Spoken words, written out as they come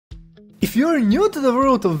If you're new to the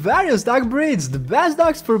world of various dog breeds, the best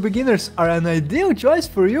dogs for beginners are an ideal choice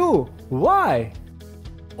for you. Why?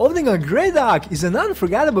 Owning a great dog is an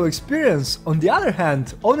unforgettable experience. On the other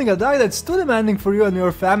hand, owning a dog that's too demanding for you and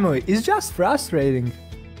your family is just frustrating.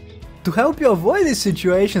 To help you avoid these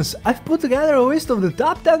situations, I've put together a list of the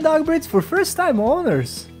top 10 dog breeds for first-time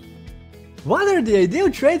owners. What are the ideal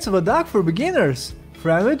traits of a dog for beginners?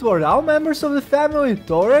 Friendly toward all members of the family,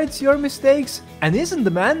 tolerates your mistakes, and isn't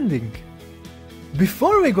demanding.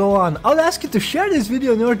 Before we go on, I'll ask you to share this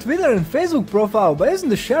video on your Twitter and Facebook profile by using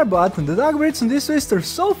the share button. The dog breeds on this list are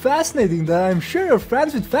so fascinating that I'm sure your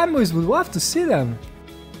friends with families would love to see them.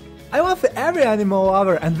 I love every animal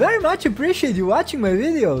lover and very much appreciate you watching my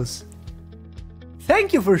videos.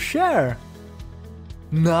 Thank you for share!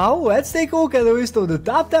 Now let's take a look at the list of the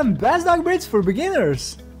top 10 best dog breeds for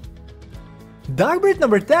beginners. Dog breed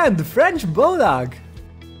number 10, the French Bulldog.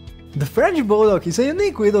 The French Bulldog is a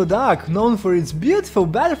unique little dog known for its beautiful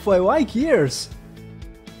butterfly-like ears.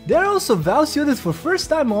 They are also well suited for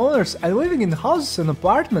first-time owners and living in houses and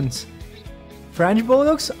apartments. French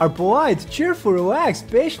Bulldogs are polite, cheerful, relaxed,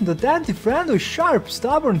 patient, attentive, friendly, sharp,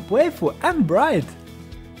 stubborn, playful, and bright.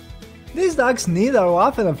 These dogs need our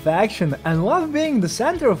love and affection and love being the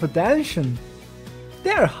center of attention.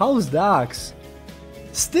 They are house dogs.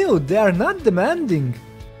 Still, they are not demanding.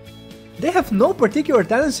 They have no particular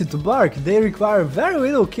tendency to bark, they require very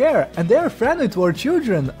little care, and they are friendly toward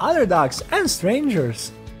children, other dogs, and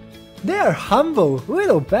strangers. They are humble,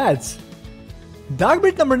 little pets. Dog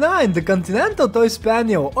breed number 9, the Continental Toy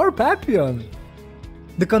Spaniel or Papillon.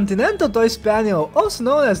 The Continental Toy Spaniel, also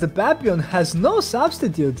known as the Papillon, has no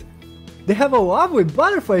substitute. They have a lovely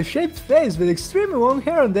butterfly-shaped face with extremely long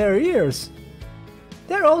hair on their ears.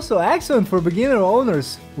 They are also excellent for beginner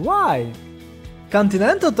owners. Why?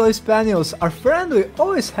 Continental Toy Spaniels are friendly,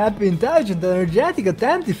 always happy, intelligent, energetic,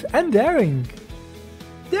 attentive, and daring.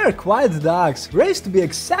 They are quiet dogs, raised to be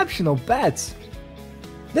exceptional pets.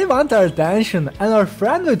 They want our attention and are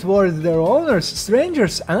friendly toward their owners,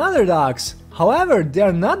 strangers, and other dogs. However, they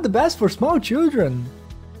are not the best for small children.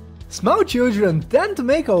 Small children tend to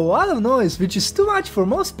make a lot of noise, which is too much for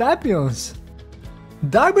most Papillons.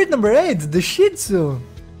 Dog breed number 8, the Shih Tzu.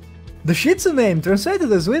 The Shih Tzu name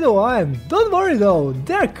translated as little lion. Don't worry though,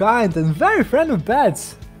 they're kind and very friendly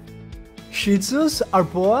pets. Shih Tzus are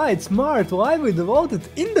polite, smart, lively, devoted,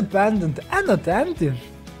 independent, and attentive.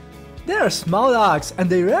 They are small dogs and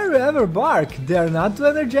they rarely ever bark. They are not too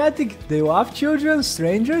energetic, they love children,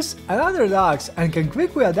 strangers, and other dogs and can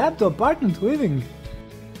quickly adapt to apartment living.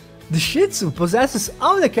 The Shih Tzu possesses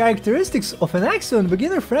all the characteristics of an excellent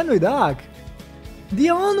beginner-friendly dog. The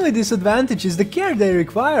only disadvantage is the care they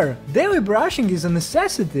require. Daily brushing is a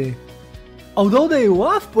necessity. Although they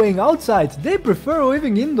love playing outside, they prefer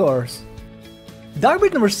living indoors. Dog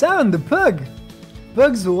breed number 7, the Pug.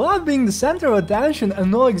 Pugs love being the center of attention and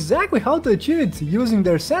know exactly how to achieve it using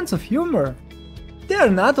their sense of humor. They are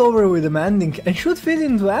not overly demanding and should fit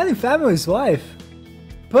into any family's life.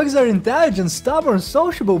 Pugs are intelligent, stubborn,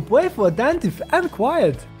 sociable, playful, attentive, and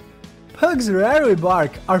quiet. Pugs rarely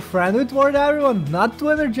bark, are friendly toward everyone, not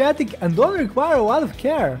too energetic, and don't require a lot of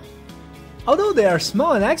care. Although they are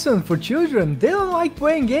small and excellent for children, they don't like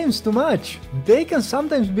playing games too much. They can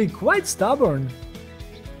sometimes be quite stubborn.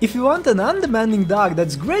 If you want an undemanding dog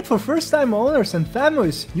that's great for first-time owners and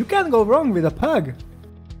families, you can't go wrong with a pug.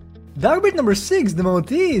 Dog breed number 6, the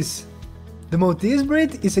Maltese. The Maltese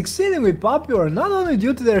breed is exceedingly popular not only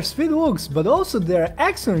due to their sweet looks, but also their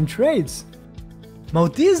excellent traits.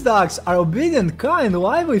 Maltese dogs are obedient, kind,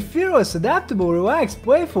 lively, fearless, adaptable, relaxed,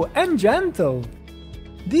 playful, and gentle.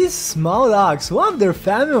 These small dogs love their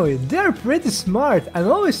family, they are pretty smart and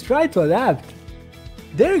always try to adapt.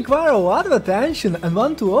 They require a lot of attention and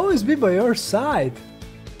want to always be by your side.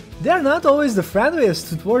 They are not always the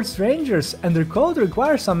friendliest towards strangers and their coat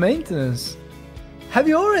requires some maintenance. Have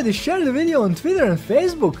you already shared the video on Twitter and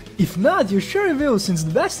Facebook? If not, you sure will, since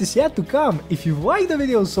the best is yet to come. If you've liked the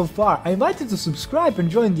video so far, I invite you to subscribe and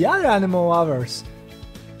join the other animal lovers.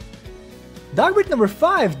 Dog breed number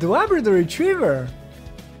 5, the Labrador Retriever.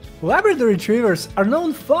 Labrador Retrievers are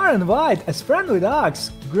known far and wide as friendly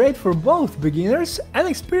dogs, great for both beginners and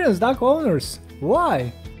experienced dog owners.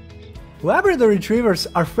 Why? Labrador Retrievers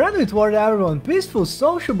are friendly toward everyone, peaceful,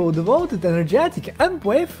 sociable, devoted, energetic, and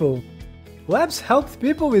playful. Labs helped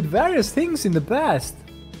people with various things in the past.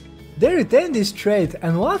 They retain this trait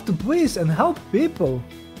and love to please and help people.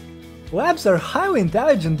 Labs are highly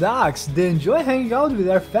intelligent dogs, they enjoy hanging out with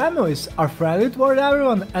their families, are friendly toward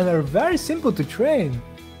everyone, and are very simple to train.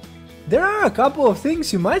 There are a couple of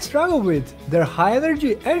things you might struggle with, their high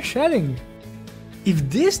energy and shedding. If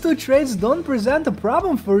these two traits don't present a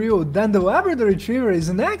problem for you, then the Labrador Retriever is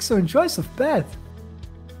an excellent choice of pet.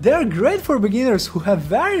 They are great for beginners who have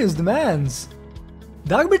various demands.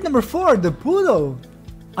 Dog breed number 4, the Poodle.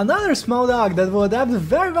 Another small dog that will adapt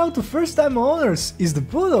very well to first-time owners is the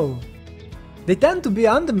Poodle. They tend to be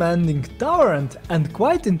undemanding, tolerant, and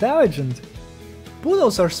quite intelligent.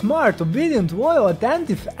 Poodles are smart, obedient, loyal,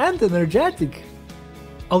 attentive, and energetic.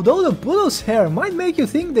 Although the Poodle's hair might make you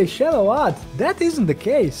think they shed a lot, that isn't the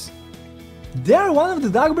case. They are one of the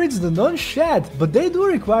dog breeds that don't shed, but they do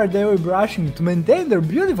require daily brushing to maintain their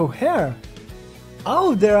beautiful hair.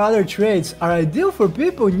 All of their other traits are ideal for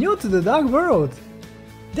people new to the dog world.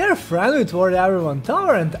 They are friendly toward everyone,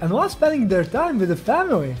 tolerant, and love spending their time with the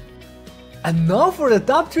family. And now for the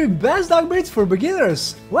top 3 best dog breeds for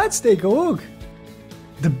beginners, let's take a look.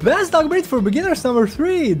 The best dog breed for beginners number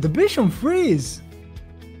 3, the Bichon Frise.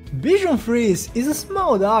 Bichon Frise is a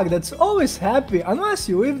small dog that's always happy unless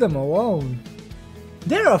you leave them alone.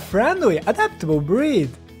 They're a friendly, adaptable breed.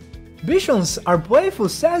 Bichons are playful,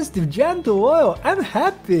 sensitive, gentle, loyal, and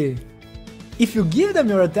happy. If you give them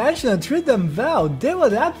your attention and treat them well, they will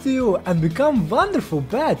adapt to you and become wonderful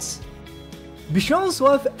pets. Bichons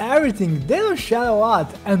love everything, they don't shed a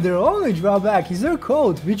lot, and their only drawback is their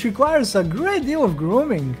coat, which requires a great deal of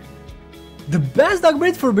grooming. The best dog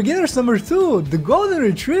breed for beginners number 2, the Golden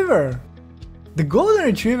Retriever. The Golden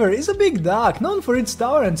Retriever is a big dog known for its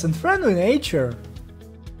tolerance and friendly nature.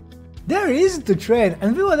 They are easy to train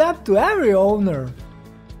and will adapt to every owner.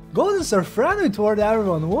 Goldens are friendly toward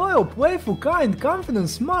everyone, loyal, playful, kind, confident,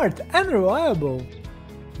 smart, and reliable.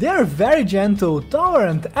 They are very gentle,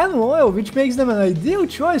 tolerant, and loyal, which makes them an ideal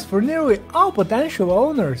choice for nearly all potential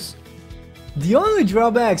owners. The only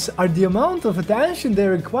drawbacks are the amount of attention they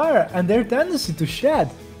require and their tendency to shed.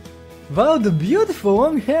 While the beautiful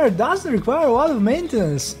long hair doesn't require a lot of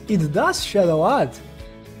maintenance, it does shed a lot.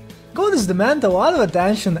 Goldens demand a lot of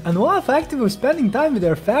attention and love actively spending time with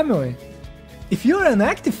their family. If you're an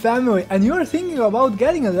active family and you're thinking about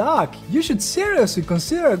getting a dog, you should seriously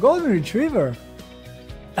consider a Golden Retriever.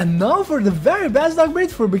 And now for the very best dog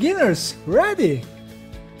breed for beginners, ready!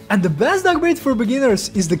 And the best dog breed for beginners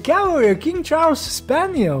is the Cavalier King Charles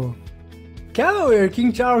Spaniel. Cavalier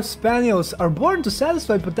King Charles Spaniels are born to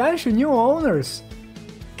satisfy potential new owners.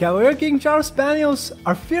 Cavalier King Charles Spaniels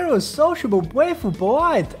are fearless, sociable, playful,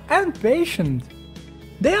 polite, and patient.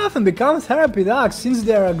 They often become therapy dogs since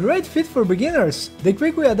they are a great fit for beginners, they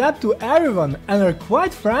quickly adapt to everyone and are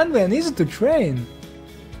quite friendly and easy to train.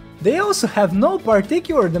 They also have no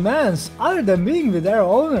particular demands other than being with their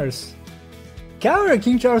owners. Cavalier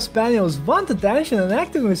King Charles Spaniels want attention and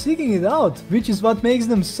actively seeking it out, which is what makes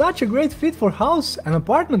them such a great fit for house and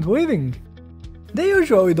apartment living. They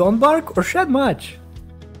usually don't bark or shed much.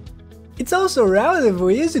 It's also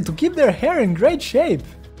relatively easy to keep their hair in great shape.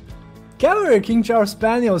 Cavalier King Charles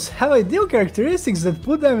Spaniels have ideal characteristics that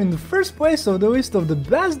put them in the first place of the list of the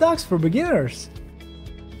best dogs for beginners.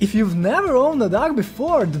 If you've never owned a dog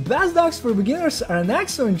before, the best dogs for beginners are an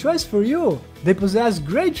excellent choice for you. They possess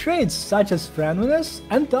great traits such as friendliness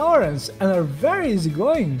and tolerance and are very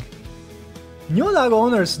easygoing. New dog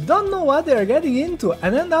owners don't know what they are getting into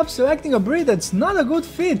and end up selecting a breed that's not a good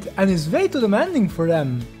fit and is way too demanding for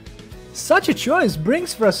them. Such a choice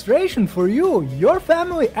brings frustration for you, your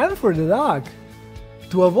family, and for the dog.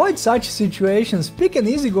 To avoid such situations, pick an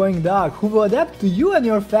easygoing dog who will adapt to you and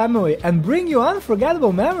your family and bring you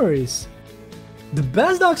unforgettable memories. The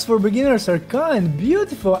best dogs for beginners are kind,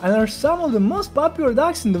 beautiful, and are some of the most popular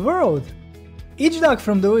dogs in the world. Each dog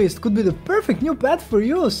from the list could be the perfect new pet for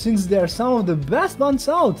you since they are some of the best ones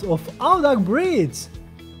out of all dog breeds.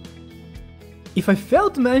 If I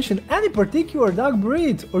failed to mention any particular dog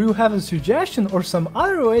breed or you have a suggestion or some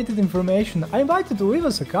other related information, I invite you to leave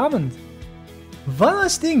us a comment. One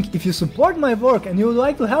last thing, if you support my work and you would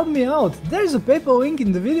like to help me out, there is a PayPal link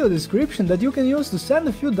in the video description that you can use to send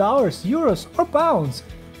a few dollars, euros or pounds.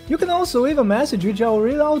 You can also leave a message which I will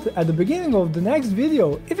read out at the beginning of the next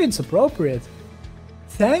video if it's appropriate.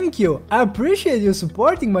 Thank you, I appreciate you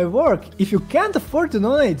supporting my work. If you can't afford to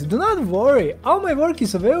donate, do not worry, all my work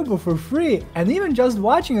is available for free and even just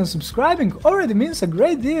watching and subscribing already means a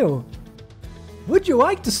great deal. Would you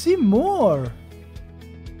like to see more?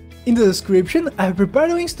 In the description, I have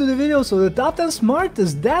prepared links to the videos of the top 10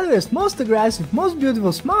 smartest, deadliest, most aggressive, most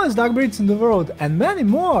beautiful, smallest dog breeds in the world, and many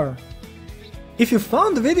more! If you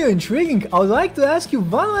found the video intriguing, I would like to ask you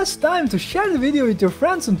one last time to share the video with your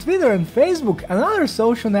friends on Twitter and Facebook and other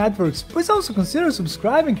social networks. Please also consider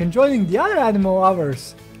subscribing and joining the other animal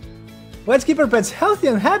lovers. Let's keep our pets healthy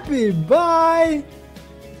and happy, bye!